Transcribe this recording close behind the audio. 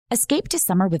Escape to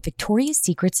summer with Victoria's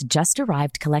Secret's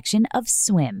just-arrived collection of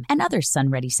swim and other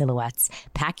sun-ready silhouettes.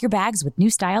 Pack your bags with new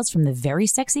styles from the Very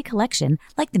Sexy collection,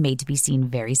 like the made-to-be-seen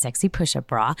Very Sexy push-up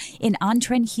bra, in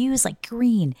on-trend hues like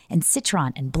green and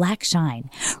citron and black shine.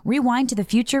 Rewind to the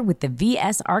future with the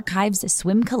VS Archives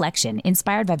swim collection,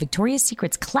 inspired by Victoria's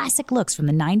Secret's classic looks from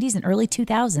the 90s and early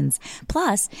 2000s.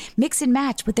 Plus, mix and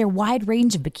match with their wide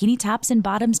range of bikini tops and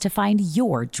bottoms to find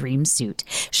your dream suit.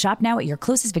 Shop now at your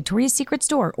closest Victoria's Secret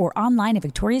store or online at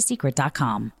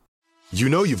victoriassecret.com. You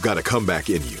know you've got a comeback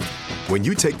in you. When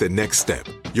you take the next step,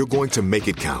 you're going to make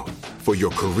it count. For your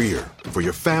career, for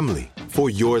your family, for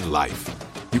your life.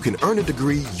 You can earn a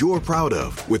degree you're proud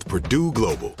of with Purdue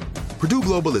Global. Purdue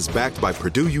Global is backed by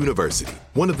Purdue University,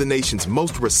 one of the nation's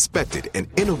most respected and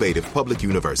innovative public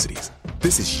universities.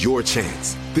 This is your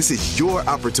chance. This is your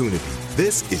opportunity.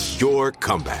 This is your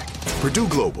comeback. Purdue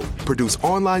Global, Purdue's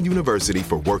online university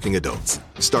for working adults.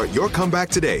 Start your comeback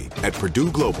today at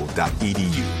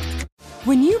purdueglobal.edu.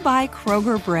 When you buy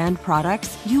Kroger brand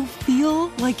products, you feel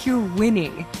like you're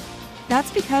winning.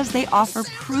 That's because they offer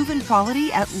proven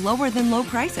quality at lower than low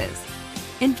prices.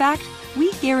 In fact,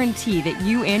 we guarantee that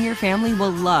you and your family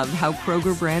will love how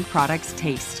Kroger brand products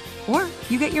taste, or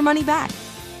you get your money back.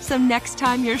 So next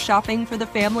time you're shopping for the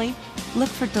family, look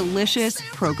for delicious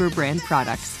Kroger brand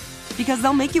products, because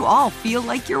they'll make you all feel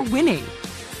like you're winning.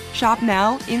 Shop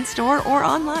now, in-store, or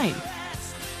online.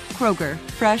 Kroger,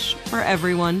 fresh for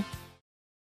everyone.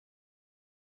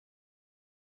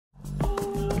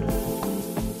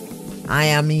 I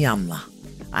am Iamla.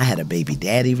 I had a baby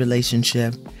daddy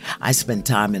relationship. I spent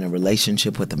time in a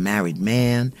relationship with a married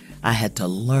man. I had to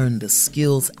learn the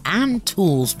skills and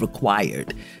tools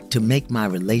required to make my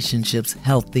relationships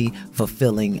healthy,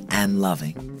 fulfilling, and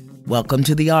loving. Welcome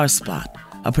to the R-Spot,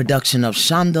 a production of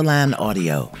Shondaland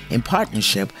Audio in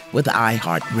partnership with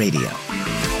iHeartRadio.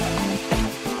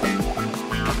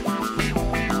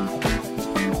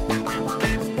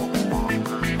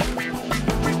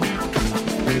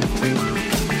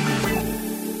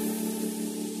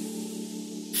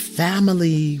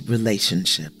 Family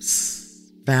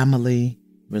relationships. Family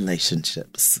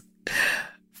relationships.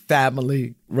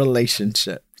 Family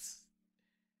relationships.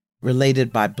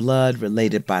 Related by blood,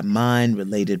 related by mind,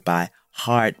 related by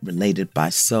heart, related by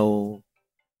soul.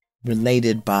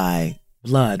 Related by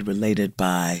blood, related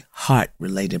by heart,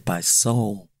 related by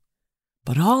soul.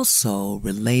 But also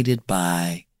related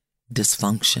by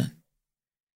dysfunction.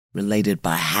 Related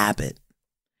by habit.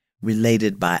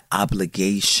 Related by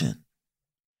obligation.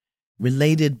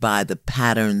 Related by the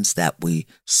patterns that we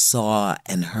saw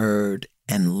and heard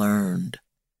and learned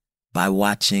by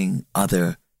watching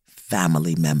other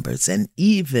family members. And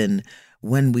even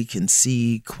when we can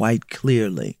see quite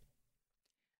clearly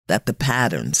that the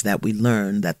patterns that we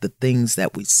learned, that the things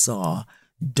that we saw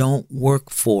don't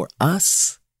work for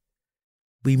us,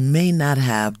 we may not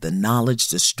have the knowledge,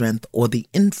 the strength, or the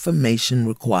information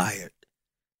required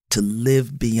to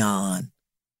live beyond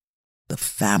the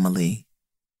family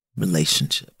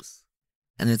relationships.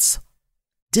 And it's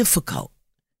difficult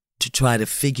to try to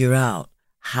figure out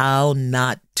how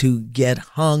not to get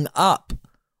hung up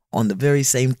on the very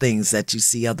same things that you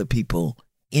see other people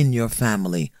in your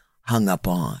family hung up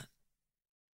on.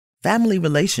 Family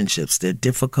relationships, they're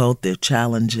difficult, they're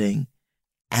challenging,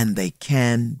 and they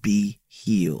can be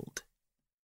healed.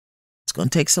 It's going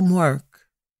to take some work,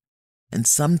 and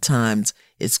sometimes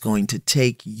it's going to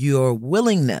take your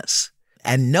willingness.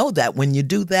 And know that when you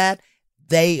do that,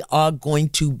 they are going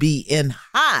to be in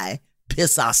high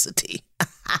pissosity.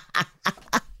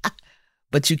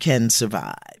 But you can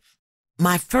survive.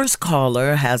 My first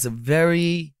caller has a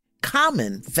very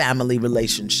common family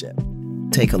relationship.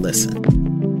 Take a listen.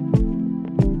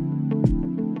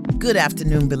 Good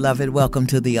afternoon, beloved. Welcome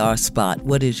to the R-Spot.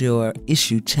 What is your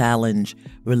issue, challenge,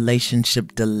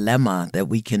 relationship dilemma that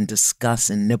we can discuss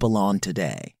and nibble on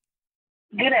today?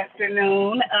 Good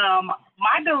afternoon.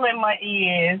 My dilemma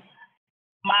is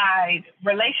my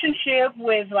relationship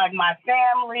with my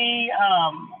family,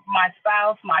 my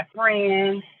spouse, my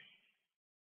friends.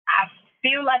 I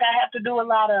feel like I have to do a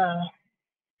lot of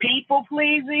people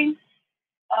pleasing.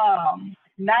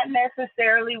 Not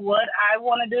necessarily what I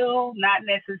want to do, not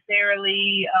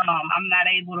necessarily, I'm not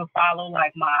able to follow my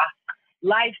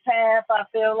life path. I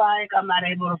feel like I'm not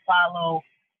able to follow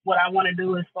what I want to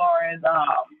do as far as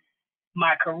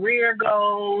my career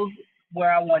goes,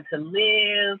 where I want to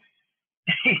live.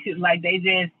 They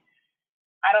just,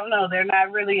 I don't know, they're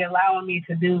not really allowing me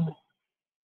to do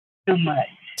too much.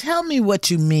 Tell me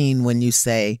what you mean when you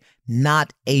say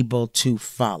not able to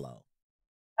follow.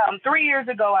 3 years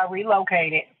ago, I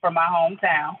relocated from my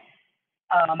hometown.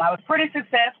 I was pretty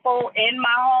successful in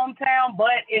my hometown,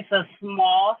 but it's a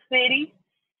small city.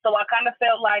 So I kind of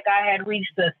felt like I had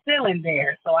reached a ceiling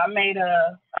there. So I made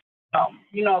a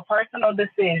personal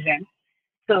decision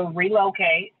to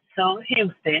relocate to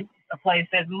Houston, a place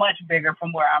that's much bigger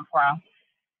from where I'm from.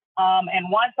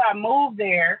 And once I moved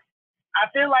there, I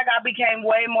feel like I became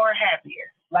way more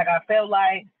happier. Like I felt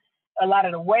like a lot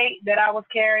of the weight that I was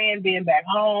carrying being back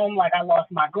home, like I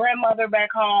lost my grandmother back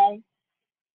home,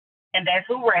 and that's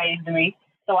who raised me.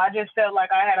 So I just felt like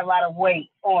I had a lot of weight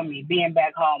on me being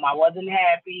back home. I wasn't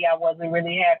happy. I wasn't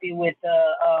really happy with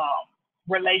the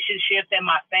relationship that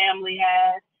my family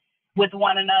had with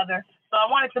one another. So I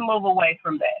wanted to move away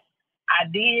from that. I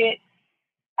did.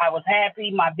 I was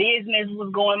happy. My business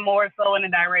was going more so in the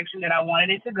direction that I wanted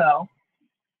it to go.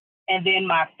 And then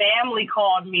my family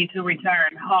called me to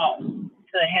return home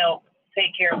to help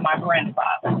take care of my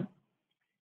grandfather.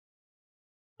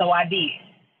 So I did.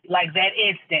 Like that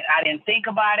instant, I didn't think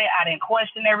about it. I didn't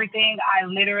question everything. I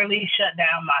literally shut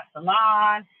down my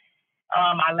salon.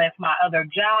 I left my other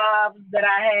jobs that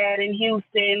I had in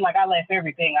Houston. Like I left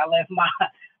everything. I left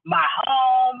my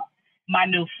home, my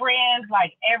new friends,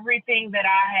 like everything that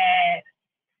I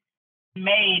had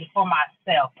made for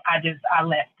myself. I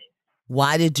left it.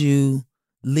 Why did you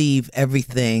leave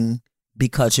everything?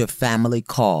 Because your family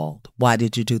called. Why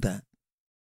did you do that?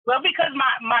 Well, because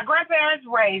my grandparents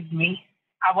raised me.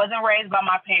 I wasn't raised by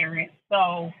my parents. So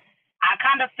I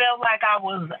kind of felt like I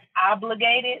was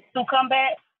obligated to come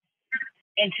back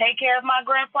and take care of my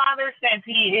grandfather since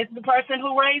he is the person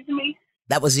who raised me.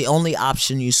 That was the only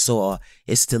option you saw,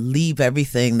 is to leave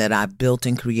everything that I built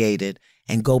and created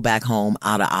and go back home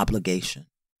out of obligation.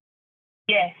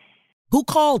 Yes. Who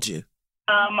called you?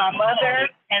 My mother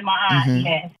and my aunt,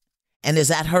 yes. And is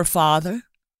that her father?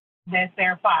 That's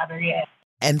their father, yes.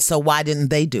 And so why didn't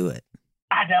they do it?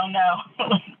 I don't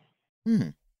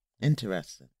know.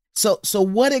 Interesting. So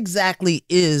what exactly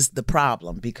is the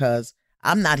problem? Because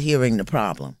I'm not hearing the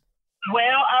problem.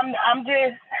 Well, I'm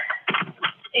just,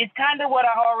 it's kind of what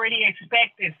I already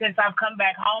expected. Since I've come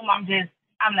back home,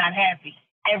 I'm not happy.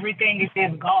 Everything is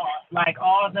just gone. Like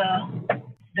all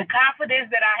the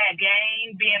confidence that I had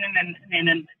gained being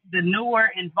in the newer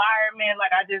environment,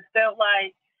 like I just felt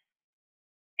like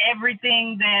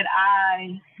everything that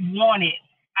I wanted,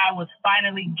 I was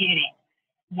finally getting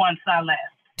once I left.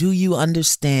 Do you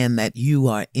understand that you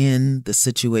are in the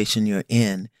situation you're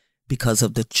in because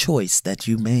of the choice that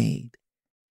you made?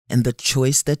 And the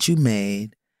choice that you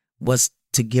made was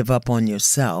to give up on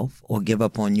yourself or give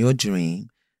up on your dream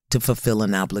to fulfill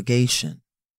an obligation.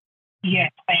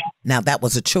 Yes, ma'am. Now, that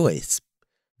was a choice,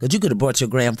 because you could have brought your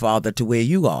grandfather to where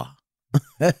you are.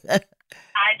 I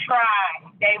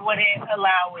tried. They wouldn't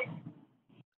allow it.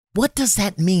 What does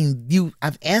that mean?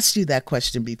 I've asked you that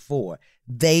question before.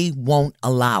 They won't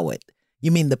allow it.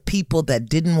 You mean the people that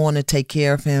didn't want to take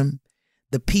care of him,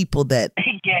 the people that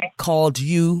Yes. called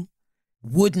you,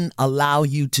 wouldn't allow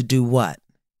you to do what?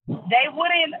 They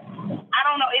wouldn't, I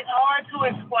don't know, it's hard to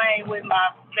explain with my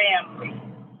family.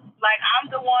 Like, I'm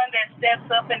the one that steps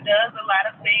up and does a lot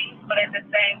of things, but at the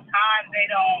same time, they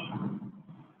don't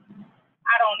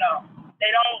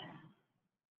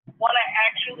want to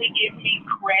actually give me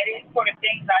credit for the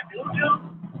things I do.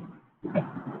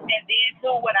 And then,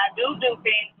 too, when I do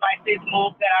things like this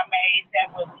move that I made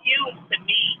that was huge to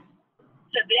me,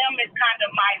 to them, it's kind of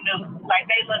minute. Like,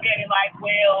 they look at it like,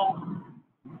 well,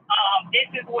 this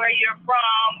is where you're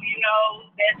from,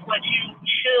 that's what you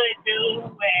should do.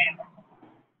 And,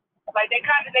 like, they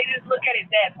just look at it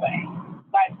that way.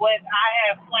 Like, what I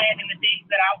have planned and the things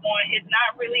that I want is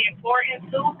not really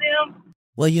important to them.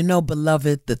 Well,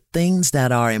 beloved, the things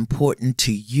that are important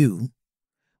to you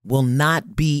will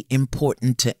not be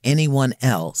important to anyone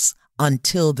else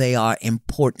until they are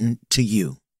important to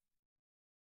you.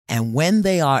 And when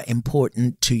they are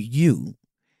important to you,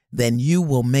 then you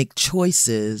will make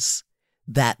choices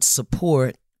that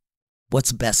support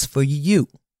what's best for you.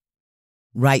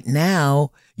 Right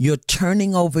now, you're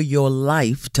turning over your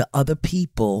life to other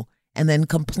people and then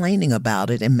complaining about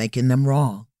it and making them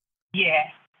wrong. Yeah.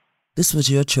 This was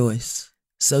your choice.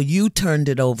 So you turned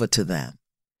it over to them.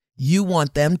 You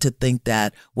want them to think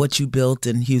that what you built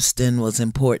in Houston was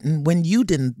important when you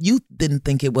didn't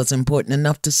think it was important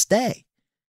enough to stay.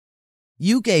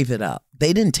 You gave it up.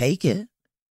 They didn't take it.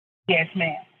 Yes,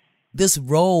 ma'am. This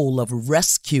role of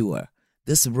rescuer,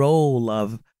 this role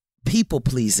of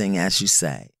people-pleasing, as you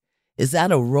say, is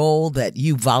that a role that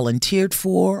you volunteered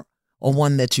for or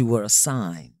one that you were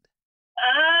assigned?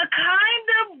 Kind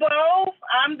of both.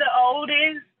 I'm the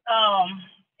oldest.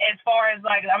 As far as,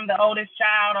 like, I'm the oldest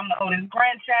child. I'm the oldest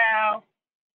grandchild.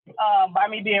 by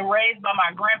me being raised by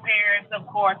my grandparents. Of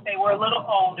course, they were a little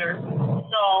older.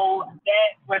 So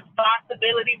that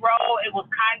responsibility role, it was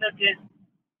kind of just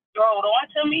thrown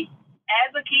onto me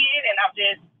as a kid, and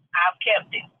I've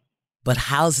kept it. But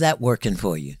how's that working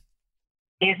for you?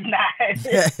 It's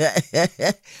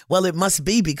not. Well, it must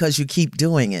be because you keep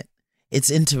doing it. It's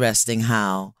interesting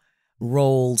how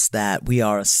roles that we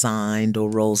are assigned or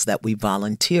roles that we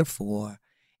volunteer for,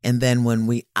 and then when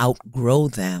we outgrow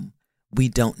them, we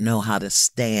don't know how to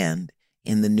stand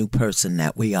in the new person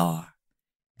that we are.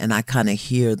 And I kind of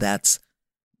hear that's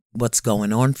what's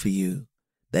going on for you,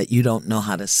 that you don't know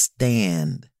how to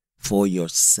stand for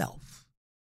yourself.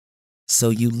 So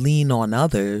you lean on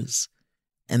others,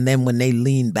 and then when they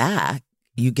lean back,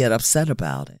 you get upset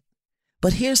about it.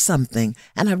 But here's something,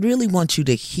 and I really want you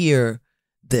to hear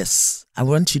this. I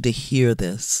want you to hear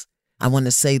this. I want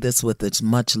to say this with as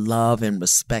much love and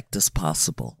respect as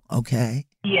possible, okay?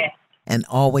 Yes. And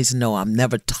always know I'm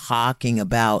never talking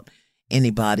about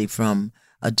anybody from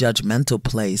a judgmental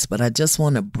place, but I just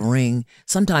want to bring,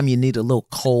 sometimes you need a little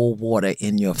cold water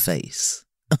in your face.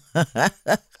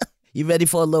 You ready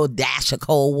for a little dash of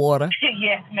cold water?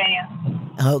 Yes,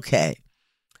 ma'am. Okay.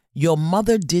 Your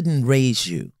mother didn't raise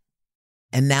you,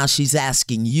 and now she's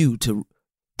asking you to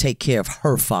take care of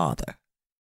her father.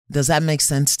 Does that make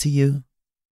sense to you?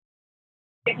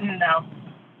 No.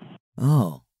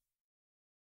 Oh.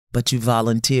 But you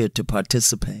volunteered to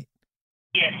participate.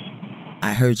 Yes.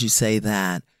 I heard you say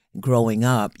that growing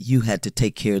up, you had to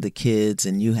take care of the kids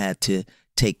and you had to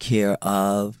take care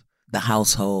of the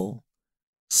household.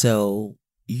 So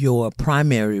your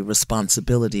primary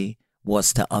responsibility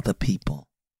was to other people.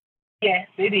 Yes,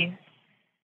 it is.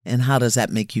 And how does that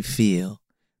make you feel?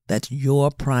 That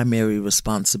your primary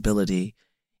responsibility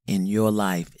in your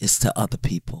life is to other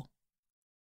people?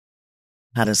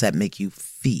 How does that make you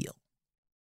feel?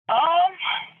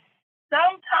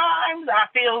 Sometimes I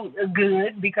feel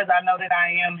good because I know that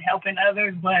I am helping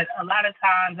others, but a lot of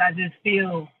times I just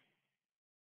feel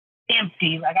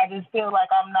empty. Like I just feel like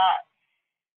I'm not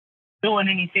doing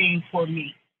anything for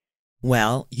me.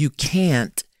 Well, you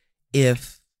can't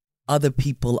if other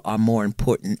people are more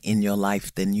important in your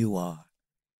life than you are.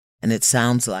 And it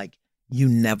sounds like you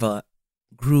never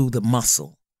grew the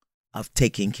muscle of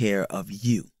taking care of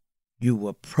you. You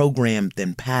were programmed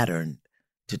and patterned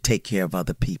to take care of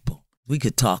other people. We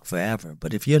could talk forever,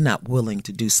 but if you're not willing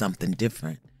to do something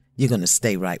different, you're going to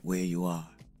stay right where you are.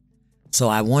 So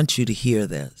I want you to hear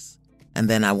this, and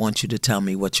then I want you to tell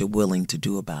me what you're willing to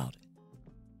do about it.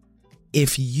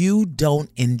 If you don't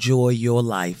enjoy your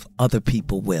life, other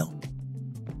people will.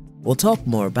 We'll talk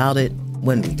more about it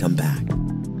when we come back.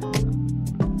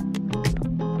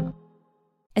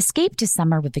 Escape to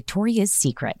summer with Victoria's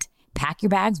Secret. Pack your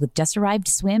bags with just-arrived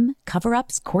swim,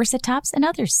 cover-ups, corset tops, and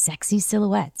other sexy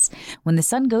silhouettes. When the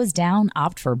sun goes down,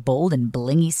 opt for bold and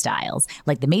blingy styles,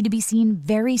 like the made-to-be-seen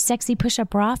Very Sexy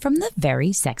Push-Up Bra from the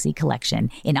Very Sexy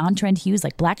Collection, in on-trend hues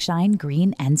like black shine,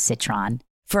 green, and citron.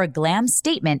 For a glam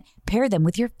statement, pair them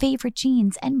with your favorite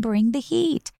jeans and bring the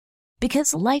heat.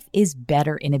 Because life is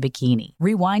better in a bikini.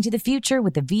 Rewind to the future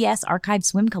with the VS Archive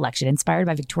Swim Collection inspired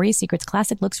by Victoria's Secret's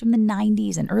classic looks from the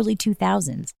 90s and early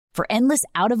 2000s. For endless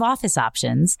out-of-office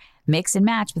options, mix and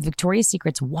match with Victoria's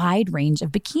Secret's wide range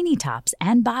of bikini tops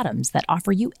and bottoms that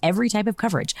offer you every type of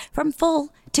coverage, from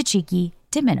full to cheeky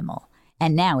to minimal.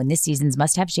 And now in this season's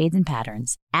must-have shades and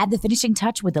patterns, add the finishing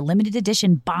touch with the limited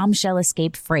edition Bombshell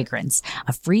Escape fragrance,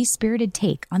 a free-spirited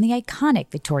take on the iconic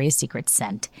Victoria's Secret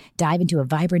scent. Dive into a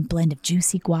vibrant blend of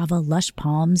juicy guava, lush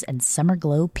palms, and summer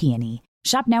glow peony.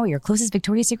 Shop now at your closest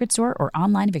Victoria's Secret store or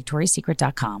online at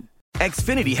victoriassecret.com.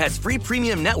 Xfinity has free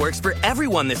premium networks for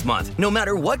everyone this month, no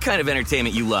matter what kind of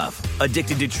entertainment you love.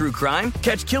 Addicted to true crime?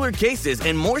 Catch killer cases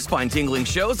and more spine-tingling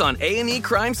shows on A&E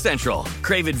Crime Central.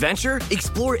 Crave adventure?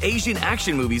 Explore Asian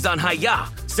action movies on Hi-Ya.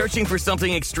 Searching for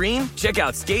something extreme? Check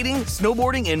out skating,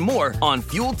 snowboarding, and more on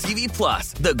Fuel TV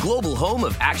Plus, the global home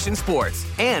of action sports.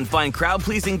 And find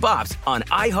crowd-pleasing bops on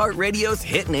iHeartRadio's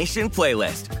Hit Nation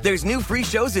playlist. There's new free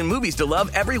shows and movies to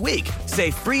love every week. Say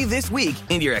free this week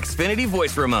in your Xfinity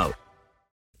voice remote.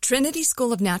 Trinity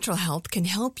School of Natural Health can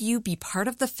help you be part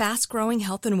of the fast-growing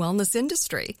health and wellness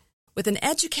industry. With an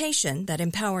education that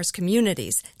empowers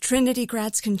communities, Trinity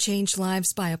grads can change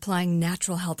lives by applying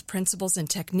natural health principles and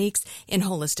techniques in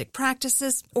holistic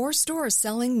practices or stores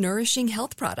selling nourishing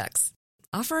health products.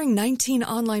 Offering 19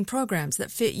 online programs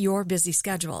that fit your busy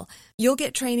schedule, you'll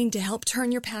get training to help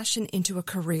turn your passion into a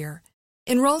career.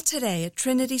 Enroll today at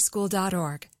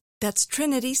trinityschool.org. That's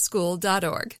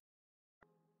trinityschool.org.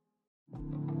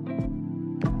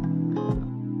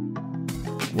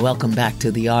 Welcome back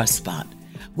to the R Spot.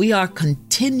 We are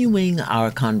continuing our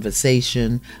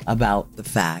conversation about the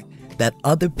fact that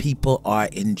other people are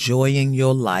enjoying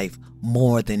your life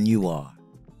more than you are.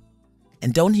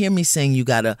 And don't hear me saying you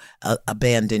got to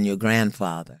abandon your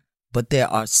grandfather, but there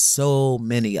are so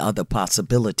many other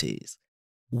possibilities.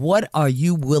 What are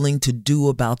you willing to do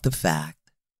about the fact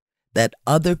that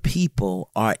other people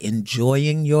are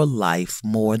enjoying your life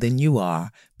more than you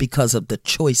are because of the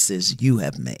choices you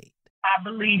have made? I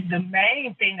believe the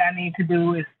main thing I need to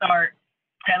do is start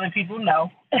telling people no.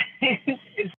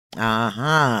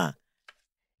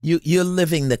 You're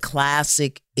living the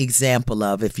classic example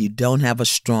of, if you don't have a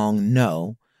strong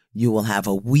no, you will have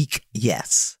a weak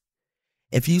yes.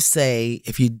 If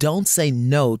you don't say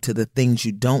no to the things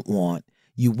you don't want,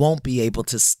 you won't be able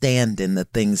to stand in the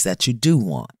things that you do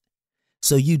want.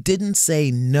 So you didn't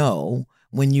say no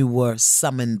when you were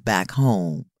summoned back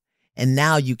home, and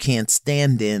now you can't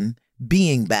stand in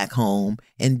being back home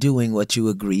and doing what you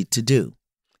agreed to do.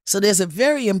 So there's a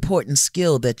very important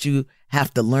skill that you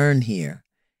have to learn here.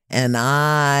 And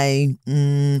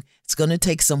it's going to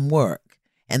take some work.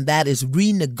 And that is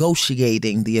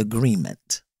renegotiating the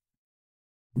agreement.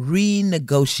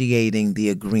 Renegotiating the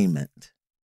agreement.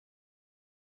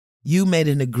 You made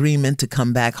an agreement to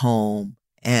come back home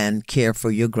and care for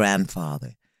your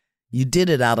grandfather. You did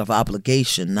it out of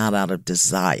obligation, not out of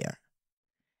desire.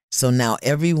 So now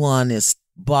everyone is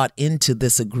bought into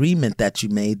this agreement that you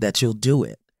made that you'll do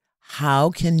it. How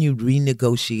can you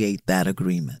renegotiate that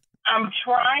agreement? I'm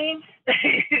trying.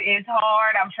 It's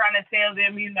hard. I'm trying to tell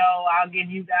them, I'll give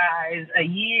you guys a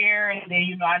year, and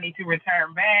then, I need to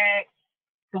return back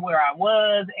to where I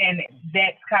was. And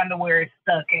that's kind of where it's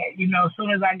stuck at. As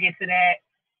soon as I get to that,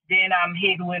 then I'm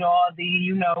hit with all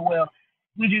the, well,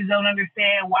 we just don't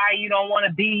understand why you don't want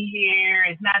to be here.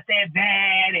 It's not that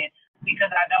bad. And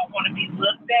because I don't want to be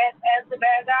looked at as the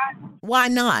bad guy. Why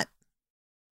not?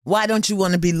 Why don't you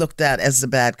want to be looked at as the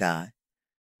bad guy?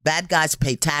 Bad guys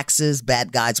pay taxes.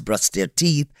 Bad guys brush their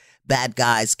teeth. Bad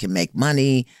guys can make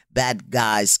money. Bad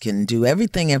guys can do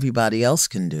everything everybody else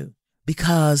can do.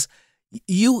 Because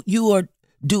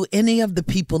do any of the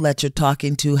people that you're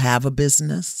talking to have a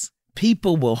business?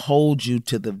 People will hold you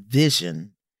to the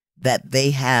vision that they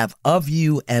have of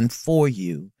you and for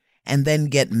you, and then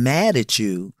get mad at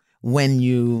you when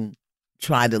you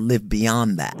try to live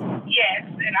beyond that. Yes,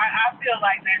 and I feel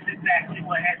like that's exactly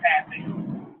what has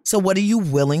happened. So what are you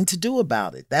willing to do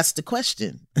about it? That's the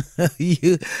question.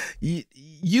 You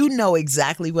know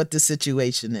exactly what the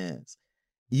situation is.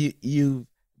 You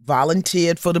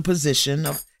volunteered for the position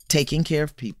of taking care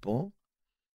of people.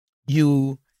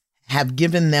 You have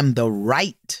given them the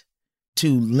right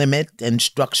to limit and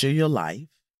structure your life.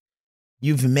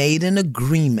 You've made an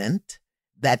agreement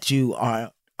that you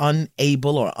are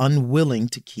unable or unwilling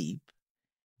to keep.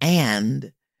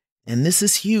 And this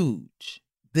is huge.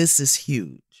 This is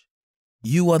huge.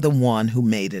 You are the one who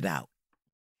made it out.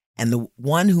 And the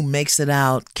one who makes it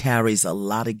out carries a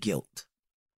lot of guilt.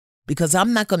 Because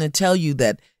I'm not going to tell you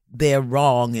that they're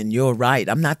wrong and you're right.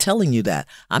 I'm not telling you that.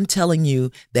 I'm telling you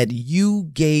that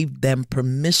you gave them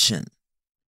permission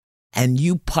and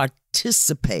you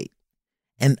participate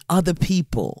in other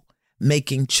people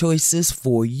making choices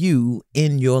for you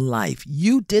in your life.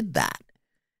 You did that.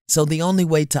 So the only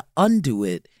way to undo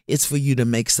it is for you to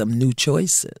make some new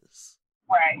choices.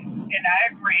 Right. And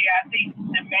I agree. I think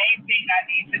the main thing I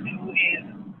need to do is,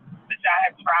 which I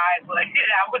have tried, but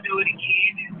I would do it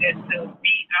again, is just to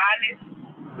be honest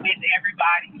with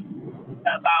everybody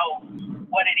about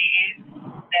what it is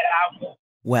that I want.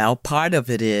 Well, part of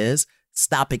it is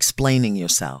stop explaining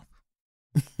yourself.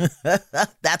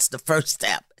 That's the first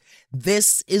step.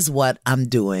 This is what I'm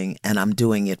doing, and I'm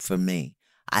doing it for me.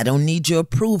 I don't need your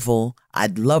approval.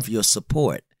 I'd love your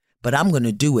support, but I'm going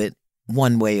to do it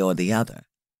one way or the other.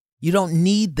 You don't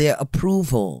need their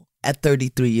approval at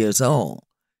 33 years old.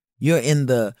 You're in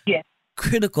the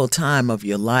critical time of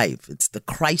your life. It's the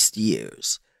Christ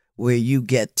years where you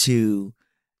get to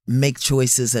make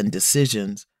choices and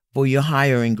decisions for your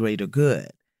higher and greater good.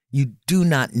 You do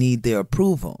not need their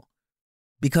approval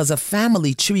because a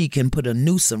family tree can put a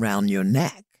noose around your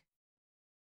neck.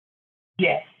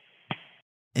 Yes.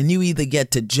 And you either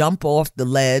get to jump off the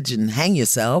ledge and hang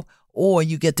yourself, or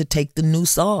you get to take the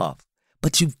noose off.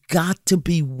 But you've got to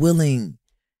be willing.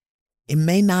 It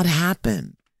may not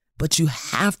happen, but you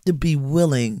have to be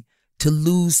willing to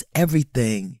lose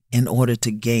everything in order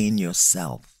to gain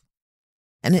yourself.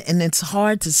 And it's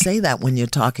hard to say that when you're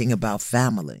talking about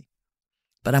family.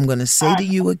 But I'm going to say to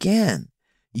you again,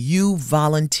 you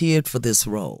volunteered for this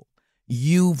role.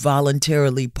 You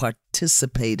voluntarily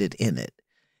participated in it.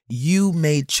 You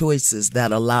made choices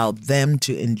that allowed them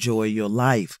to enjoy your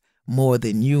life more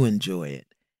than you enjoy it.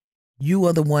 You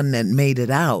are the one that made it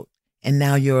out, and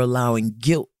now you're allowing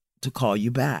guilt to call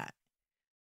you back.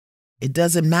 It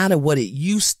doesn't matter what it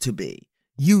used to be.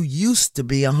 You used to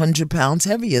be 100 pounds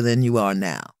heavier than you are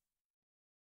now.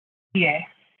 Yeah.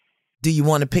 Do you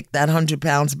want to pick that 100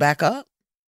 pounds back up?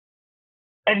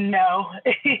 No.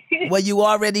 Well, you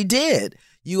already did.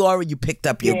 You picked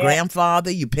up your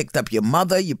grandfather, you picked up your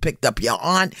mother, you picked up your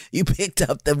aunt, you picked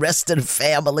up the rest of the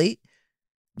family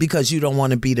because you don't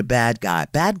want to be the bad guy.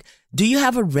 Do you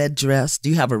have a red dress? Do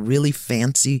you have a really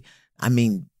fancy,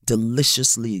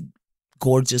 deliciously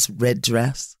gorgeous red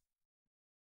dress?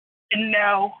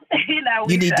 No.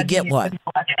 You need to get one.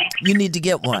 You need to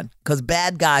get one because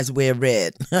bad guys wear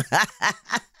red.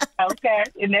 Okay.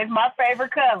 And that's my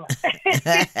favorite color.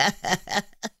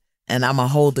 And I'm going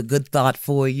to hold a good thought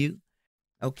for you.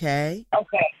 Okay?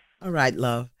 Okay. All right,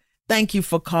 love. Thank you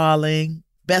for calling.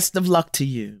 Best of luck to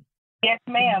you. Yes,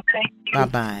 ma'am. Thank you.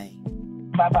 Bye-bye.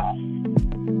 Bye-bye.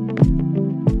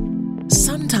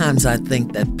 Sometimes I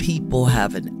think that people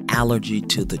have an allergy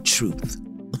to the truth.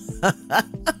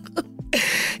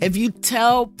 If you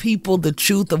tell people the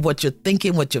truth of what you're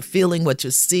thinking, what you're feeling, what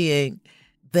you're seeing,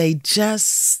 they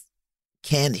just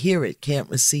can't hear it, can't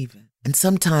receive it. And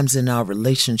sometimes in our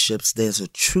relationships, there's a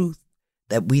truth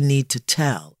that we need to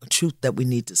tell, a truth that we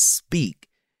need to speak,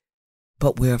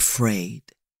 but we're afraid.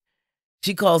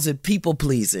 She calls it people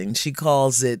pleasing. She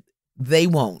calls it they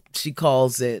won't. She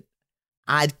calls it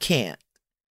I can't.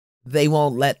 They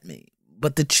won't let me.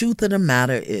 But the truth of the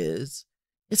matter is,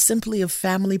 it's simply a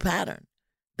family pattern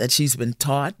that she's been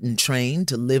taught and trained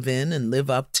to live in and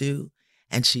live up to,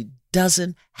 and she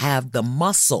doesn't have the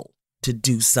muscle to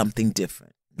do something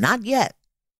different. Not yet.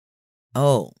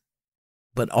 Oh,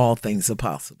 but all things are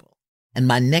possible. And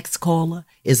my next caller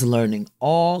is learning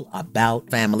all about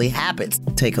family habits.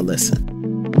 Take a listen.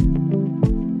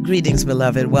 Greetings,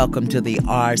 beloved. Welcome to the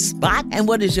R Spot. And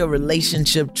what is your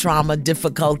relationship trauma,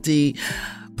 difficulty,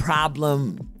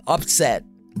 problem, upset,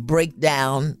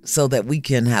 breakdown so that we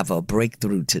can have a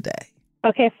breakthrough today?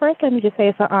 Okay, first let me just say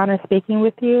it's an honor speaking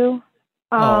with you.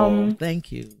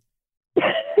 Thank you.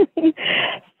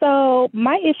 So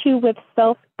my issue with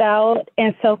self-doubt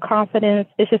and self-confidence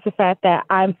is just the fact that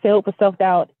I'm filled with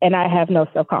self-doubt and I have no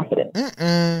self-confidence.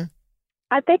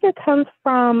 I think it comes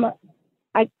from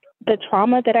the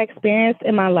trauma that I experienced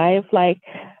in my life. Like,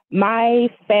 my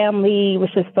family was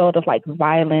just filled with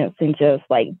violence and just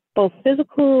both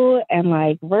physical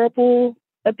and verbal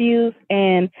abuse.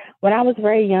 And when I was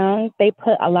very young, they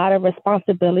put a lot of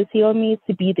responsibility on me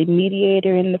to be the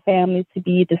mediator in the family, to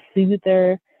be the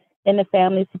soother in the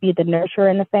family, to be the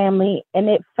nurturer in the family. And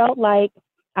it felt like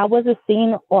I wasn't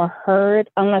seen or heard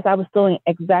unless I was doing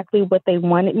exactly what they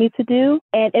wanted me to do.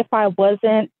 And if I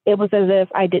wasn't, it was as if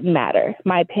I didn't matter.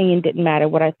 My opinion didn't matter.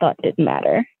 What I thought didn't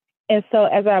matter. And so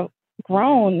as I've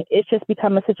grown, it's just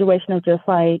become a situation of just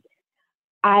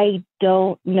I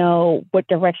don't know what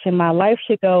direction my life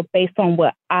should go based on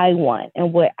what I want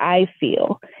and what I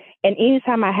feel. And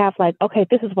anytime I have okay,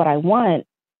 this is what I want,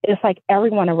 it's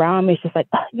everyone around me is just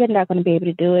oh, you're not going to be able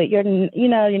to do it. You're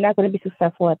not going to be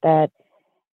successful at that.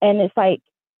 And it's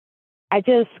I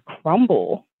just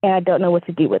crumble and I don't know what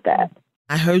to do with that.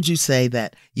 I heard you say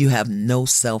that you have no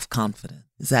self-confidence.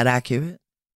 Is that accurate?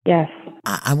 Yes.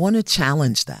 I want to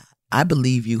challenge that. I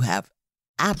believe you have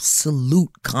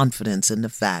absolute confidence in the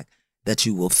fact that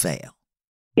you will fail.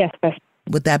 Yes.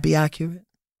 Would that be accurate?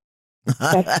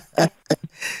 Yes.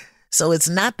 So it's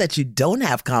not that you don't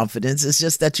have confidence. It's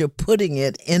just that you're putting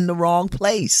it in the wrong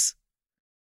place.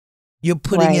 You're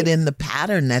putting it in the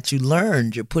pattern that you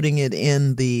learned. You're putting it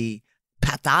in the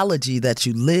pathology that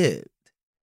you lived.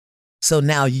 So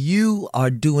now you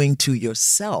are doing to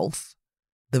yourself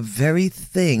the very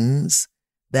things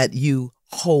that you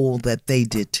hold that they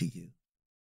did to you.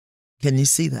 Can you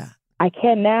see that? I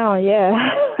can now,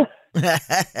 yeah.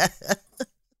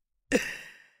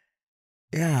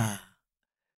 Yeah.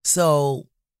 So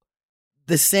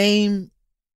the same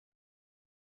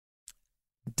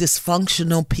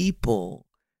dysfunctional people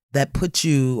that put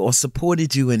you or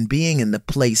supported you in being in the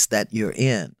place that you're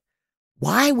in,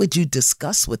 why would you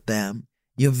discuss with them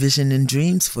your vision and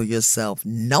dreams for yourself,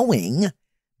 knowing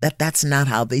that that's not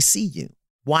how they see you?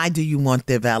 Why do you want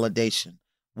their validation?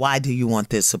 Why do you want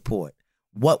their support?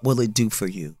 What will it do for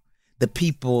you? The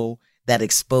people that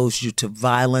expose you to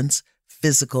violence,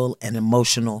 physical and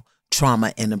emotional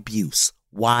trauma and abuse,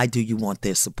 why do you want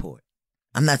their support?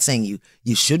 I'm not saying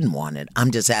you shouldn't want it.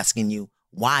 I'm just asking you,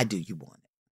 why do you want it?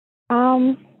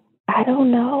 I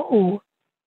don't know.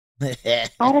 I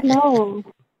don't know.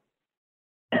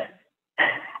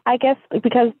 I guess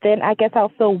because then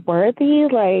I'll feel worthy.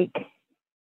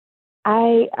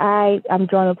 I'm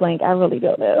drawing a blank. I really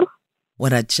don't know.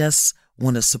 What I just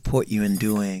want to support you in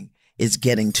doing is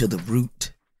getting to the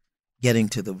root,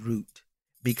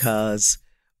 because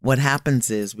what happens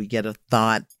is we get a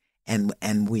thought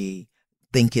and we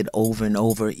think it over and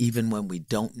over, even when we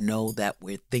don't know that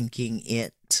we're thinking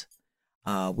it.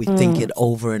 We think it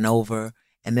over and over,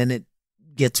 and then it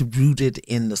gets rooted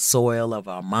in the soil of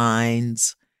our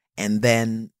minds, and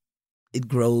then it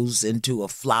grows into a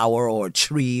flower or a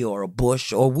tree or a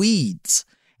bush or weeds.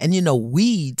 And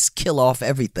weeds kill off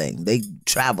everything. They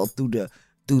travel through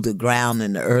the ground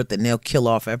and the earth, and they'll kill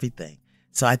off everything.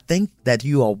 So I think that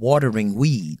you are watering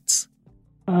weeds.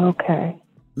 Okay.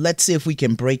 Let's see if we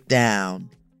can break down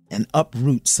and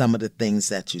uproot some of the things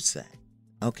that you say.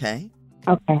 Okay?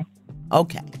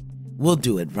 Okay. We'll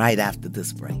do it right after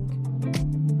this break.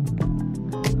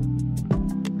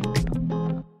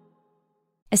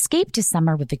 Escape to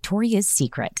summer with Victoria's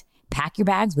Secret. Pack your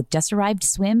bags with just-arrived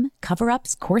swim,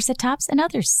 cover-ups, corset tops, and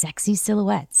other sexy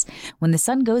silhouettes. When the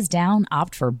sun goes down,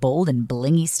 opt for bold and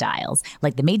blingy styles,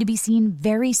 like the made-to-be-seen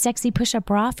Very Sexy Push-Up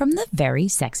Bra from the Very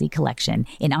Sexy Collection,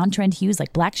 in on-trend hues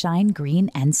like black shine,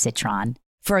 green, and citron.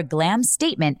 For a glam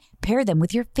statement, pair them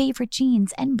with your favorite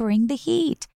jeans and bring the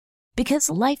heat. Because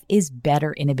life is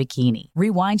better in a bikini.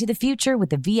 Rewind to the future with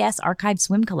the VS Archive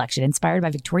Swim Collection, inspired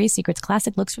by Victoria's Secret's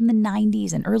classic looks from the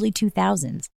 90s and early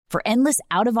 2000s. For endless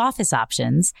out-of-office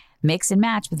options, mix and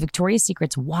match with Victoria's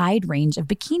Secret's wide range of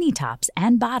bikini tops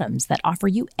and bottoms that offer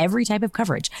you every type of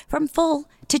coverage, from full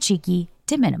to cheeky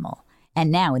to minimal. And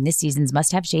now, in this season's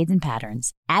must-have shades and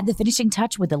patterns, add the finishing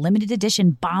touch with the limited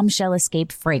edition Bombshell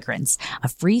Escape fragrance, a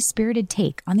free-spirited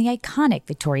take on the iconic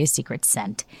Victoria's Secret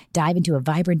scent. Dive into a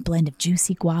vibrant blend of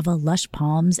juicy guava, lush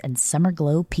palms, and summer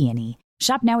glow peony.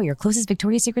 Shop now at your closest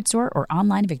Victoria's Secret store or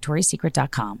online at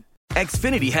victoriassecret.com.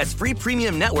 Xfinity has free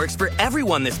premium networks for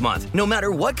everyone this month, no matter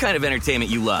what kind of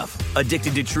entertainment you love.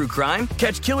 Addicted to true crime?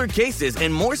 Catch killer cases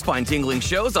and more spine-tingling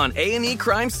shows on A&E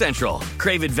Crime Central.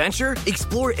 Crave adventure?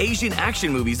 Explore Asian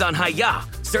action movies on Hi-YAH.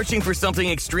 Searching for something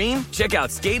extreme? Check out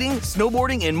skating,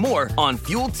 snowboarding, and more on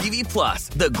Fuel TV Plus,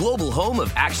 the global home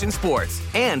of action sports.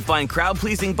 And find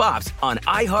crowd-pleasing bops on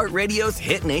iHeartRadio's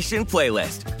Hit Nation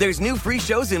playlist. There's new free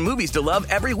shows and movies to love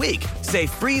every week. Say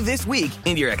free this week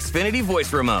in your Xfinity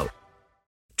voice remote.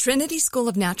 Trinity School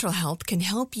of Natural Health can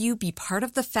help you be part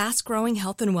of the fast-growing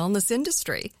health and wellness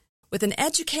industry. With an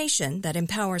education that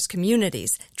empowers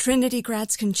communities, Trinity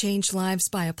grads can change lives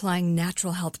by applying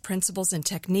natural health principles and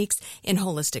techniques in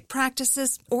holistic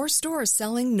practices or stores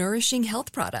selling nourishing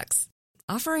health products.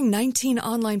 Offering 19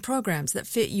 online programs that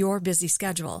fit your busy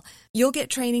schedule, you'll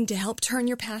get training to help turn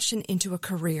your passion into a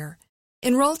career.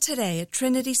 Enroll today at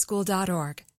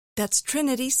trinityschool.org. That's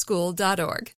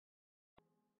trinityschool.org.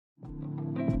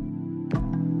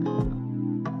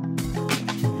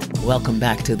 Welcome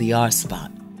back to the R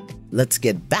Spot. Let's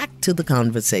get back to the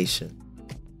conversation.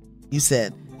 You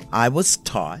said, I was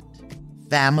taught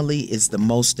family is the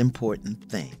most important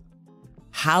thing.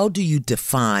 How do you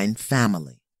define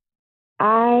family?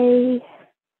 I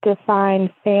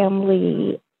define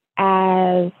family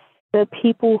as the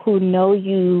people who know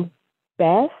you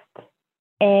best.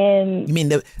 And you mean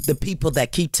the people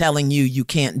that keep telling you you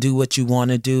can't do what you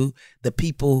want to do? The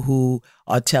people who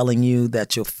are telling you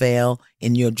that you'll fail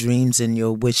in your dreams and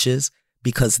your wishes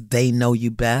because they know you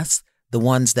best? The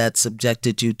ones that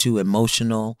subjected you to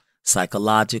emotional,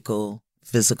 psychological,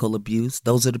 physical abuse?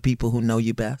 Those are the people who know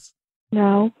you best?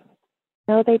 No,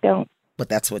 they don't. But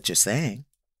that's what you're saying.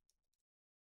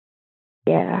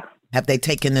 Yeah. Have they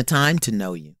taken the time to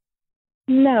know you?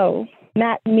 No,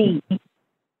 not me.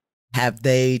 Have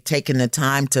they taken the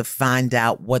time to find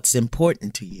out what's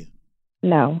important to you?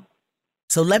 No.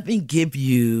 So let me give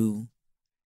you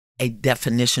a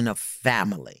definition of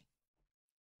family,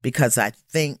 because I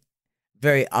think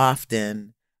very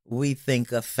often we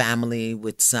think of family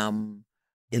with some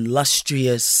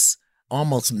illustrious,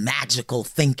 almost magical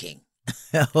thinking.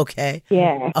 Okay?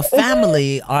 Yeah. A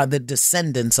family are the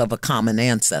descendants of a common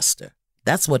ancestor.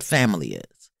 That's what family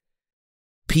is.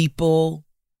 People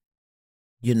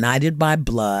united by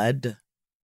blood,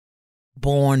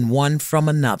 born one from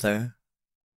another,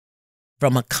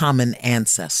 from a common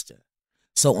ancestor.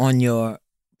 So on your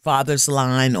father's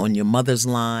line, on your mother's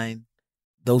line,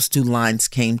 those two lines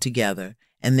came together,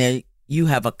 and there you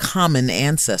have a common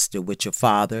ancestor with your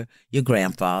father, your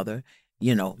grandfather,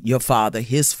 your father,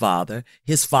 his father's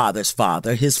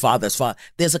father, his father's father.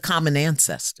 There's a common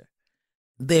ancestor.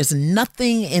 There's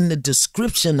nothing in the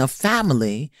description of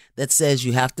family that says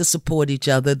you have to support each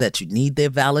other, that you need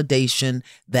their validation,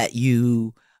 that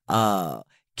you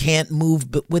can't move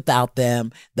without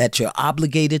them, that you're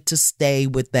obligated to stay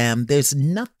with them. There's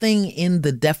nothing in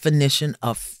the definition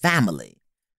of family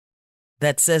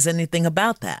that says anything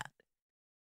about that.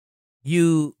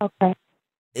 Okay.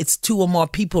 It's two or more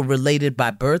people related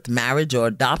by birth, marriage, or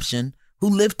adoption who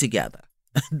live together.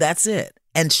 That's it.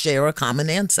 And share a common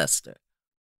ancestor.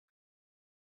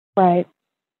 Right.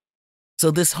 So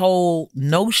this whole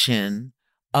notion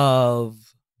of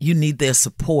you need their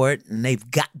support and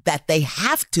they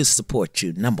have to support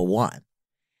you, number one,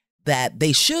 that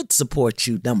they should support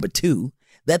you, number two,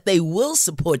 that they will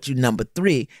support you, number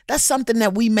three, that's something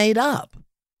that we made up.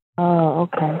 Oh,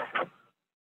 okay.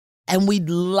 And we'd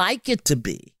like it to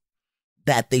be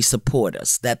that they support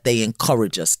us, that they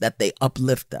encourage us, that they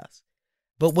uplift us.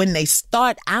 But when they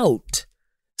start out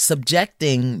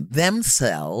subjecting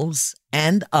themselves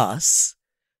and us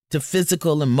to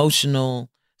physical, emotional,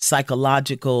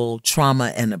 psychological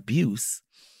trauma and abuse,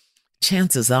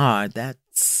 chances are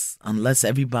that's, unless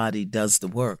everybody does the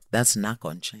work, that's not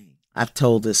going to change. I've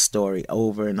told this story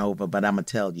over and over, but I'm going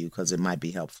to tell you because it might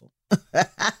be helpful.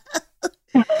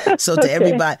 So to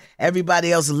Okay.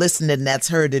 everybody else listening that's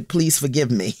heard it, please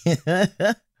forgive me.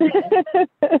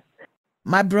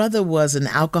 My brother was an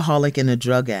alcoholic and a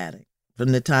drug addict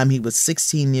from the time he was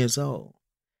 16 years old.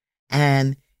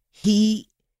 And he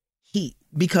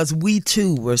because we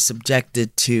too were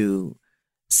subjected to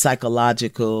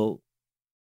psychological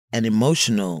and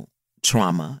emotional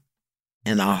trauma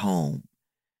in our home.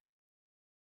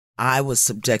 I was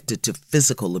subjected to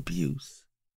physical abuse,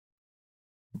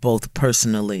 both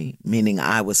personally, meaning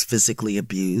I was physically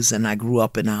abused, and I grew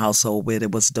up in a household where there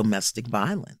was domestic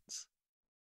violence.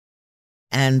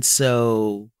 And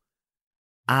so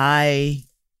I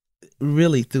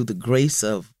really, through the grace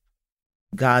of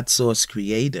God, Source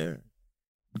Creator,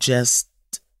 just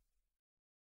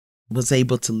was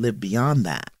able to live beyond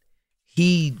that.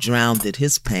 He drowned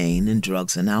his pain in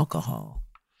drugs and alcohol.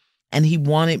 And he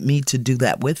wanted me to do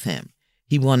that with him.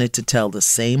 He wanted to tell the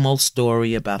same old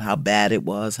story about how bad it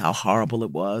was, how horrible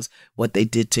it was, what they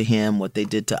did to him, what they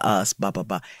did to us, blah, blah,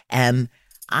 blah. And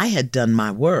I had done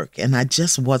my work and I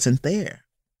just wasn't there.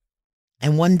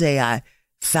 And one day I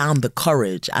found the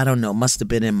courage, I don't know, must have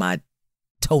been in my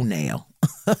toenail.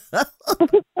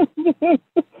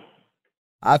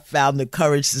 I found the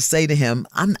courage to say to him,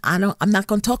 I'm not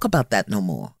going to talk about that no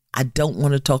more. I don't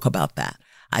want to talk about that.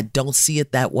 I don't see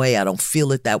it that way. I don't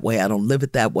feel it that way. I don't live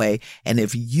it that way. And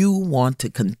if you want to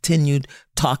continue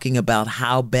talking about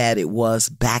how bad it was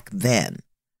back then,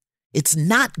 it's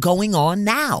not going on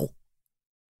now.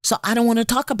 So I don't want to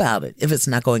talk about it if it's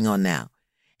not going on now.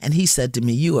 And he said to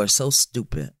me, "You are so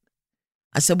stupid."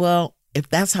 I said, "Well, if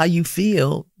that's how you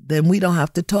feel, then we don't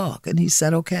have to talk." And he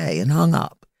said, "Okay," and hung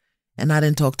up. And I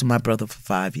didn't talk to my brother for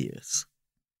 5 years.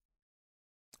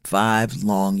 5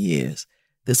 long years.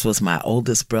 This was my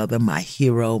oldest brother, my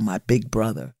hero, my big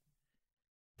brother.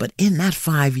 But in that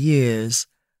 5 years,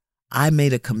 I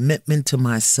made a commitment to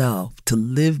myself to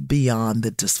live beyond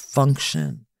the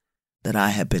dysfunction that I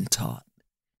had been taught.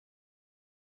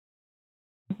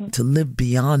 To live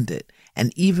beyond it.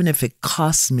 And even if it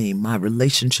cost me my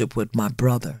relationship with my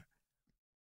brother,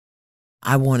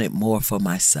 I wanted more for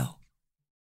myself.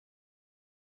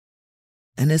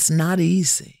 And it's not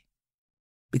easy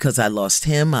because I lost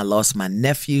him, I lost my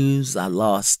nephews, I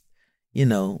lost,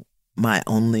 my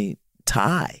only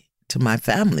tie to my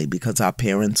family because our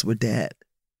parents were dead.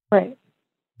 Right.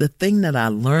 The thing that I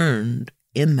learned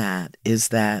in that is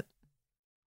that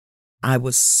I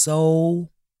was so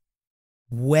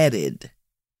wedded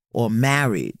or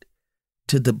married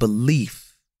to the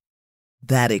belief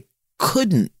that it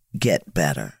couldn't get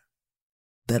better,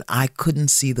 that I couldn't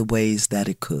see the ways that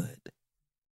it could.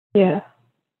 Yeah.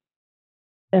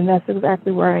 And that's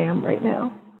exactly where I am right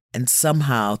now. And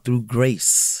somehow through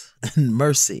grace and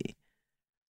mercy,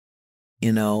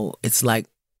 it's like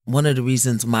one of the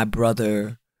reasons my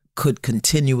brother could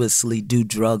continuously do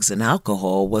drugs and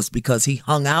alcohol was because he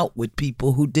hung out with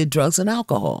people who did drugs and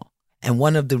alcohol. And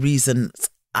one of the reasons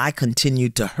I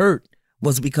continued to hurt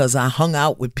was because I hung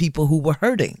out with people who were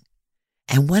hurting.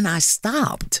 And when I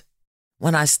stopped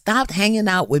hanging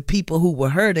out with people who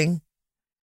were hurting,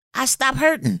 I stopped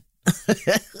hurting.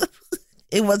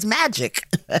 It was magic.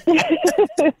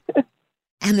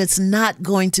 And it's not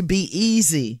going to be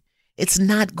easy. It's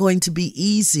not going to be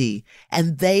easy.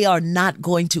 And they are not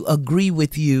going to agree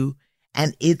with you.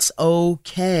 And it's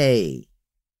okay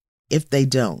if they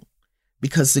don't.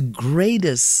 Because the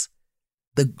greatest,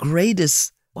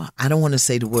 well, I don't want to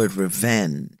say the word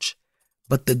revenge,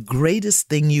 but the greatest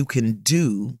thing you can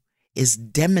do is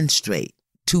demonstrate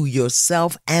to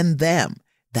yourself and them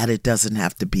that it doesn't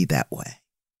have to be that way.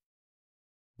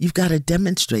 You've got to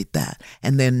demonstrate that.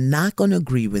 And they're not going to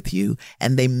agree with you,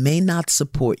 and they may not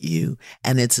support you,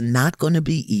 and it's not going to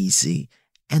be easy,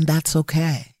 and that's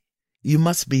okay. You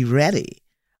must be ready.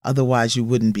 Otherwise, you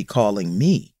wouldn't be calling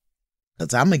me,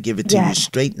 because I'm going to give it to you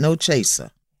straight, no chaser.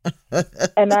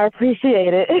 And I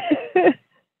appreciate it.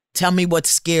 Tell me what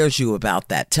scares you about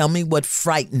that. Tell me what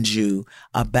frightens you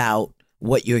about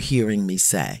what you're hearing me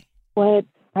say. What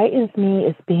frightens me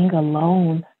is being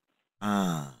alone.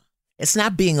 It's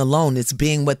not being alone. It's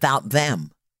being without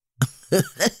them.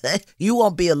 You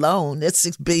won't be alone. There's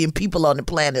 6 billion people on the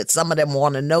planet. Some of them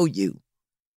want to know you.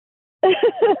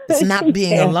 It's not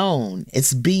being alone.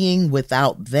 It's being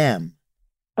without them.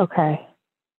 Okay.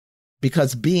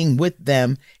 Because being with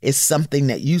them is something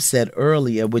that you said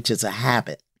earlier, which is a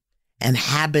habit. And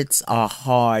habits are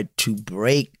hard to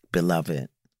break, beloved.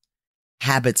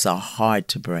 Habits are hard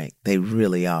to break. They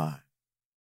really are.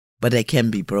 But they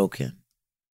can be broken.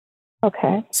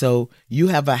 Okay. So you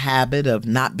have a habit of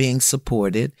not being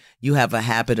supported. You have a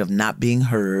habit of not being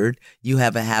heard. You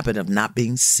have a habit of not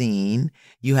being seen.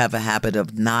 You have a habit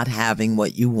of not having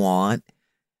what you want,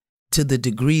 to the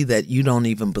degree that you don't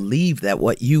even believe that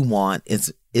what you want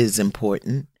is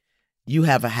important. You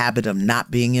have a habit of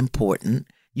not being important.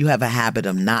 You have a habit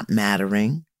of not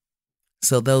mattering.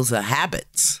 So those are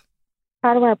habits.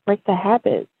 How do I break the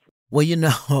habits? Well, you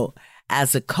know,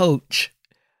 as a coach,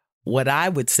 what I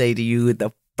would say to you,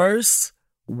 the first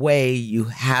way you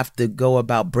have to go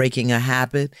about breaking a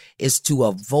habit is to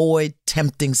avoid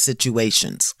tempting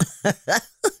situations.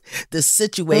 The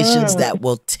situations that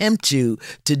will tempt you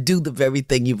to do the very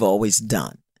thing you've always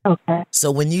done. Okay.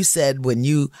 So when you said,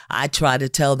 I try to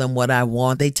tell them what I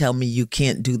want, they tell me you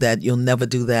can't do that, you'll never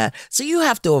do that. So you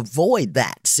have to avoid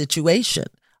that situation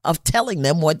of telling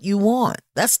them what you want.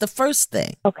 That's the first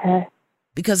thing. Okay.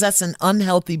 Because that's an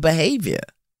unhealthy behavior.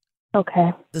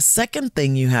 Okay. The second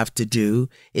thing you have to do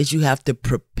is you have to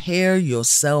prepare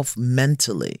yourself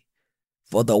mentally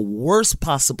for the worst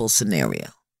possible scenario.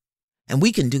 And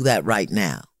we can do that right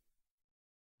now.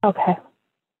 Okay.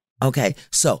 Okay,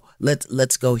 so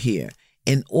let's go here.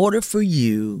 In order for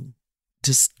you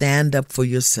to stand up for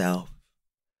yourself,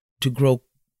 to grow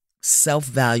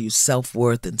self-value,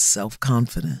 self-worth, and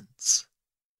self-confidence,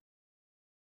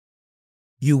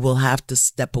 you will have to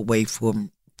step away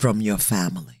from your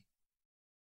family.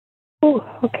 Oh,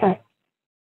 okay.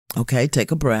 Okay, take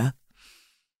a breath.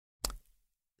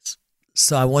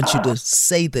 So I want you to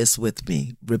say this with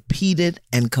me. Repeat it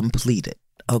and complete it.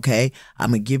 Okay, I'm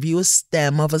going to give you a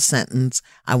stem of a sentence.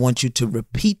 I want you to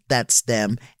repeat that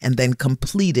stem and then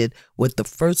complete it with the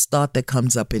first thought that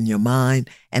comes up in your mind.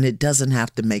 And it doesn't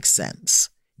have to make sense.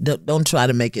 Don't try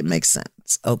to make it make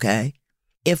sense. Okay.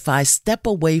 If I step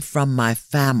away from my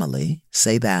family,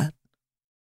 say that.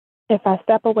 If I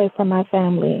step away from my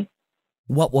family,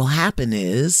 what will happen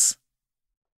is?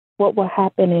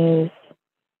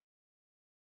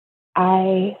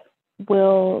 I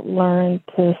will learn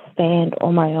to stand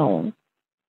on my own.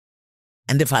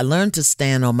 And if I learn to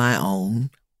stand on my own?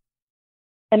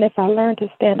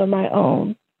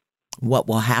 What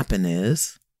will happen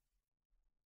is?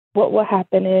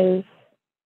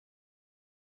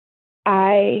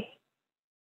 I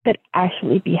could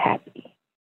actually be happy.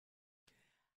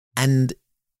 And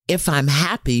if I'm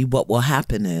happy, what will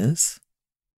happen is?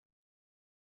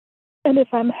 And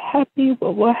if I'm happy,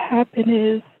 what will happen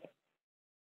is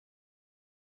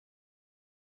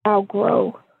I'll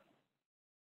grow.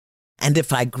 And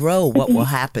if I grow, what will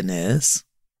happen is?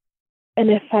 And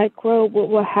if I grow, what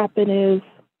will happen is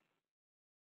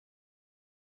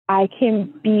I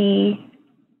can be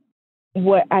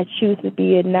what I choose to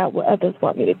be and not what others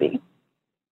want me to be.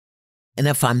 And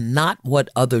if I'm not what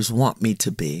others want me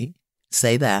to be,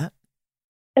 say that.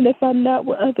 And if I'm not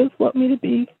what others want me to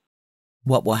be,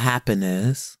 what will happen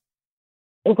is?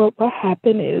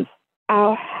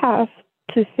 I'll have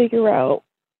to figure out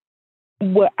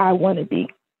what I want to be.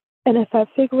 And if I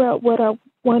figure out what I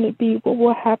want to be, what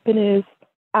will happen is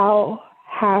I'll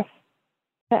have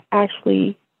to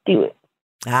actually do it.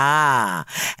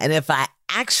 And if I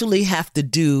actually have to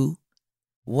do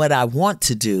what I want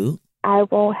to do, I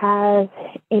won't have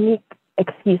any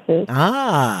excuses.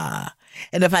 And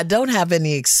if I don't have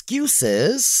any excuses?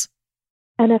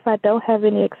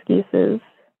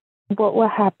 What will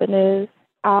happen is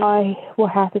I will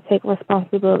have to take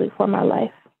responsibility for my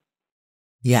life.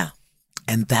 Yeah.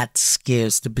 And that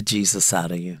scares the bejesus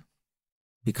out of you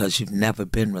because you've never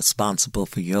been responsible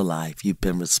for your life. You've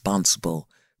been responsible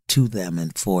to them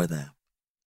and for them.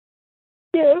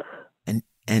 Yeah.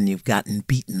 And you've gotten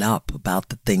beaten up about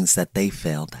the things that they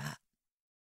failed at.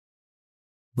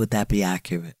 Would that be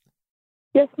accurate?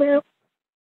 Yes, ma'am.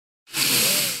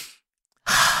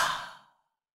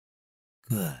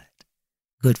 Good.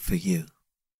 Good for you.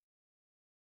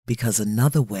 Because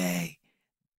another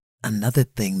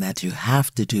thing that you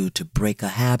have to do to break a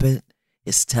habit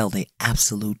is tell the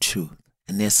absolute truth.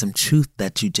 And there's some truth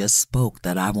that you just spoke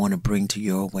that I want to bring to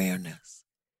your awareness.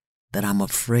 That I'm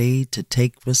afraid to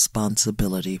take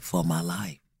responsibility for my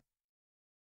life.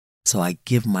 So I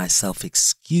give myself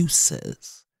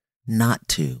excuses not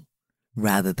to,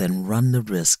 rather than run the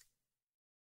risk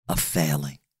of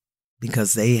failing.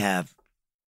 Because they have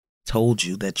told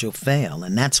you that you'll fail,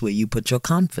 and that's where you put your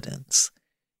confidence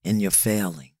in your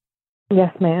failing.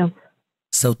 Yes, ma'am.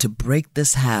 So to break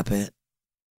this habit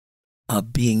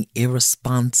of being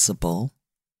irresponsible,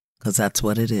 because that's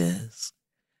what it is,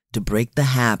 to break the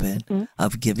habit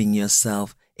of giving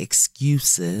yourself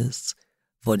excuses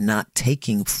for not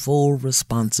taking full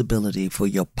responsibility for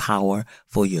your power,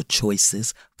 for your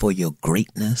choices, for your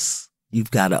greatness.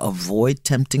 You've got to avoid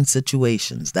tempting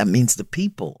situations. That means the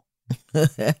people.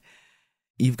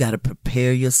 You've got to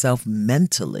prepare yourself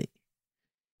mentally.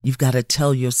 You've got to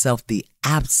tell yourself the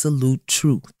absolute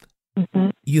truth. Mm-hmm.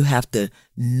 You have to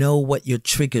know what your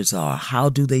triggers are. How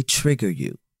do they trigger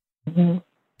you? Mm-hmm.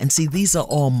 And see, these are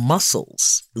all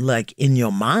muscles, like in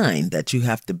your mind, that you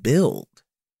have to build.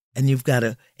 And you've got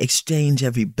to exchange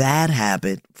every bad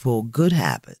habit for good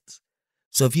habits.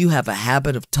 So if you have a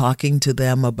habit of talking to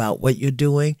them about what you're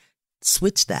doing,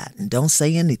 switch that and don't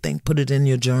say anything. Put it in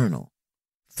your journal.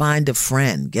 Find a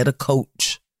friend, get a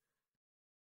coach,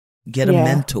 get a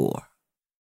mentor.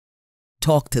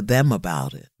 Talk to them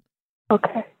about it.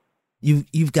 Okay.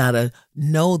 You've got to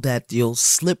know that you'll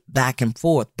slip back and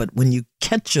forth, but when you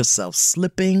catch yourself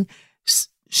slipping,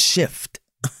 shift.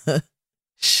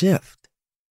 Shift.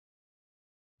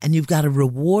 And you've got to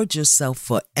reward yourself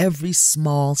for every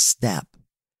small step.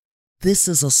 This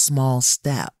is a small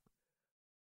step.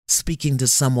 Speaking to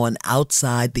someone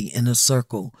outside the inner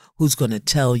circle who's going to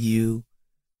tell you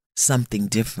something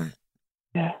different.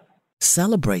 Yeah.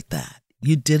 Celebrate that.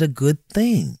 You did a good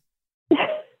thing.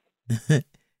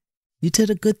 You did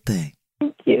a good thing.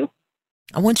 Thank you.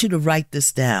 I want you to write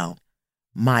this down.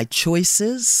 My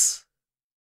choices,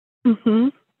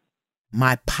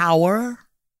 my power,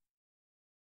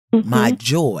 my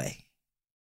joy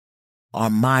are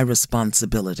my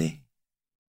responsibility.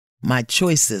 My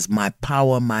choices, my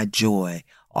power, my joy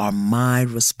are my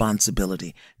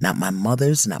responsibility. Not my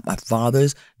mother's, not my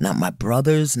father's, not my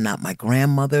brother's, not my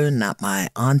grandmother, not my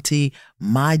auntie.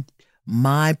 My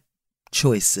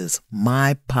choices,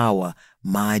 my power,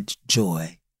 my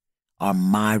joy are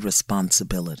my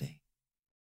responsibility.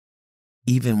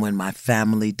 Even when my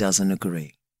family doesn't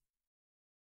agree.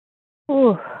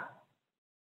 Ooh.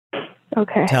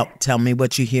 Okay. Tell me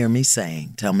what you hear me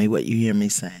saying. Tell me what you hear me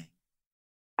saying.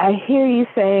 I hear you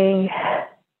saying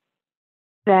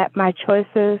that my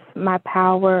choices, my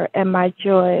power, and my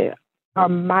joy are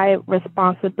my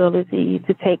responsibility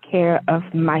to take care of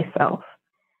myself.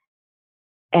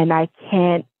 And I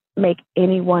can't make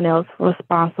anyone else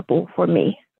responsible for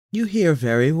me. You hear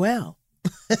very well.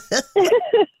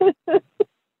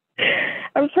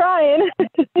 I'm trying.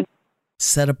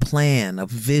 Set a plan, a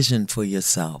vision for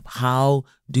yourself. How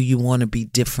do you want to be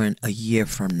different a year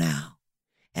from now?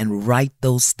 And write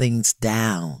those things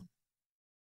down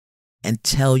and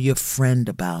tell your friend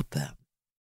about them.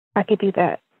 I could do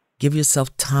that. Give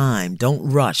yourself time.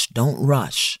 Don't rush.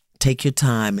 Take your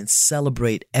time and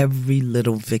celebrate every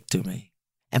little victory.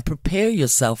 And prepare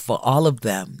yourself for all of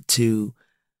them to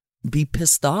be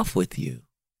pissed off with you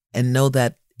and know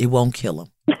that it won't kill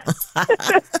them.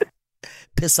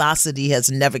 Pissosity has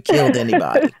never killed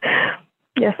anybody.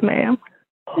 Yes, ma'am.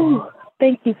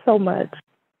 Thank you so much.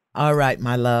 All right,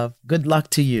 my love. Good luck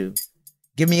to you.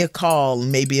 Give me a call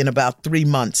maybe in about 3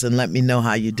 months and let me know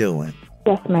how you're doing.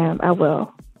 Yes, ma'am, I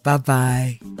will.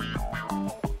 Bye-bye.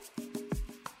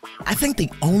 I think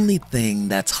the only thing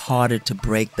that's harder to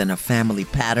break than a family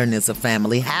pattern is a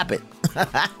family habit.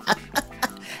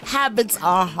 Habits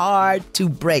are hard to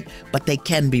break, but they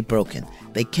can be broken.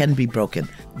 They can be broken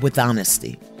with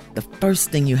honesty. The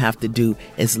first thing you have to do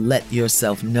is let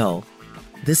yourself know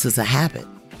this is a habit,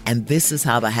 and this is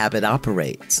how the habit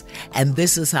operates, and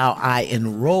this is how I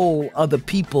enroll other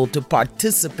people to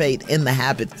participate in the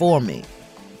habit for me.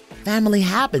 Family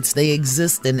habits, they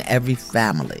exist in every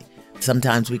family.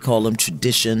 Sometimes we call them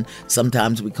tradition.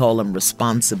 Sometimes we call them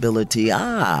responsibility.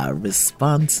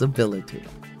 Responsibility.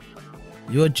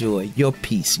 Your joy, your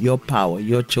peace, your power,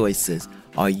 your choices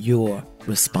are your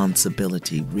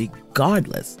responsibility,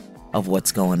 regardless of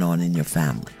what's going on in your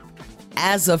family.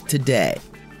 As of today,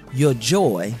 your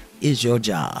joy is your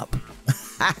job.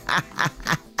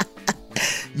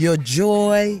 Your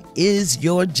joy is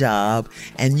your job,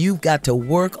 and you've got to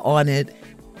work on it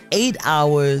 8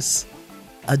 hours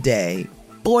a day,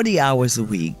 40 hours a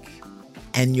week,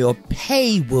 and your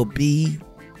pay will be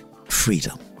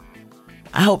freedom.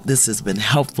 I hope this has been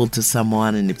helpful to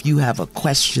someone, and if you have a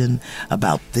question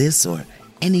about this or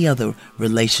any other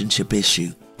relationship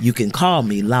issue, you can call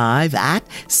me live at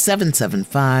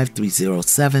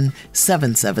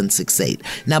 775-307-7768.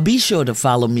 Now be sure to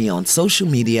follow me on social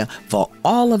media for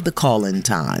all of the call-in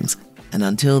times. And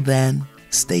until then,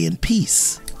 stay in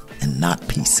peace and not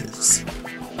pieces.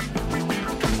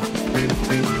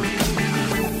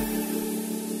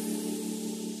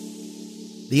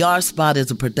 The R-Spot is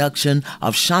a production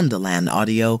of Shondaland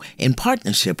Audio in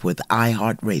partnership with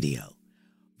iHeartRadio.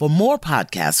 For more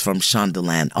podcasts from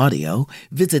Shondaland Audio,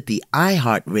 visit the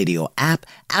iHeartRadio app,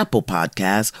 Apple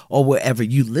Podcasts, or wherever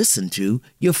you listen to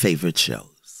your favorite shows.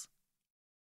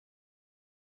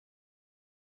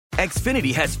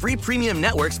 Xfinity has free premium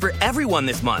networks for everyone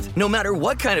this month, no matter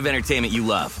what kind of entertainment you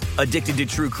love. Addicted to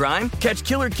true crime? Catch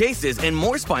killer cases and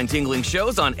more spine-tingling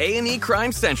shows on A&E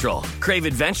Crime Central. Crave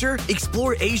adventure?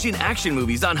 Explore Asian action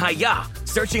movies on Hi-YAH.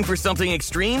 Searching for something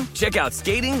extreme? Check out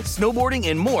skating, snowboarding,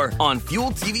 and more on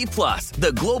Fuel TV Plus,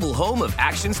 the global home of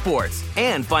action sports.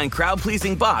 And find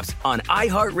crowd-pleasing bops on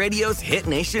iHeartRadio's Hit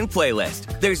Nation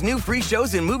playlist. There's new free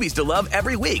shows and movies to love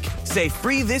every week. Say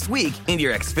free this week in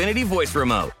your Xfinity voice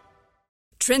remote.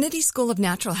 Trinity School of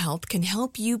Natural Health can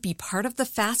help you be part of the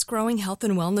fast-growing health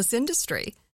and wellness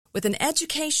industry. With an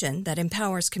education that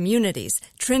empowers communities,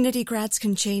 Trinity grads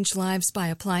can change lives by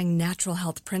applying natural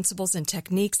health principles and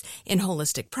techniques in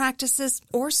holistic practices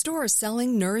or stores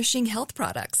selling nourishing health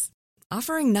products.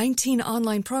 Offering 19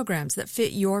 online programs that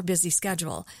fit your busy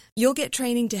schedule, you'll get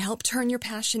training to help turn your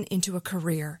passion into a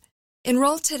career.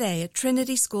 Enroll today at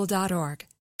trinityschool.org.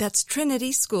 That's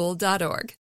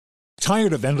trinityschool.org.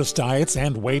 Tired of endless diets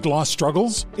and weight loss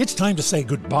struggles? It's time to say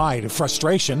goodbye to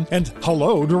frustration and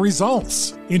hello to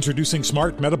results. Introducing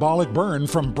Smart Metabolic Burn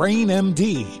from Brain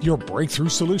MD, your breakthrough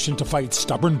solution to fight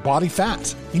stubborn body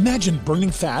fat. Imagine burning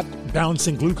fat,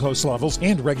 balancing glucose levels,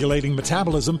 and regulating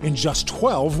metabolism in just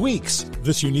 12 weeks.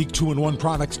 This unique 2-in-1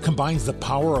 product combines the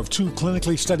power of 2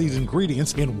 clinically studied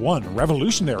ingredients in one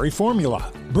revolutionary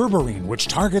formula. Berberine, which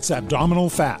targets abdominal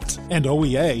fat, and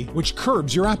OEA, which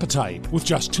curbs your appetite. With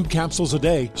just 2 capsules a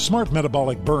day, Smart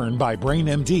Metabolic Burn by Brain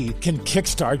MD can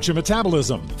kickstart your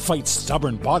metabolism, fight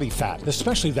stubborn body fat,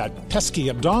 especially that pesky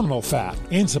abdominal fat,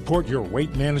 and support your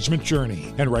weight management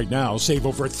journey. And right now, save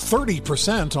over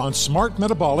 30% on Smart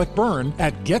Metabolic Burn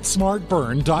at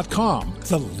GetSmartBurn.com.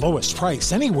 The lowest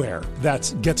price anywhere.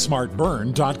 That's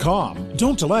GetSmartBurn.com.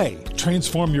 Don't delay.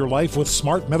 Transform your life with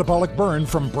Smart Metabolic Burn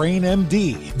from Brain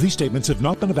MD. These statements have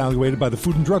not been evaluated by the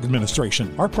Food and Drug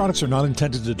Administration. Our products are not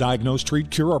intended to diagnose, treat,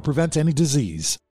 cure, or prevent any disease.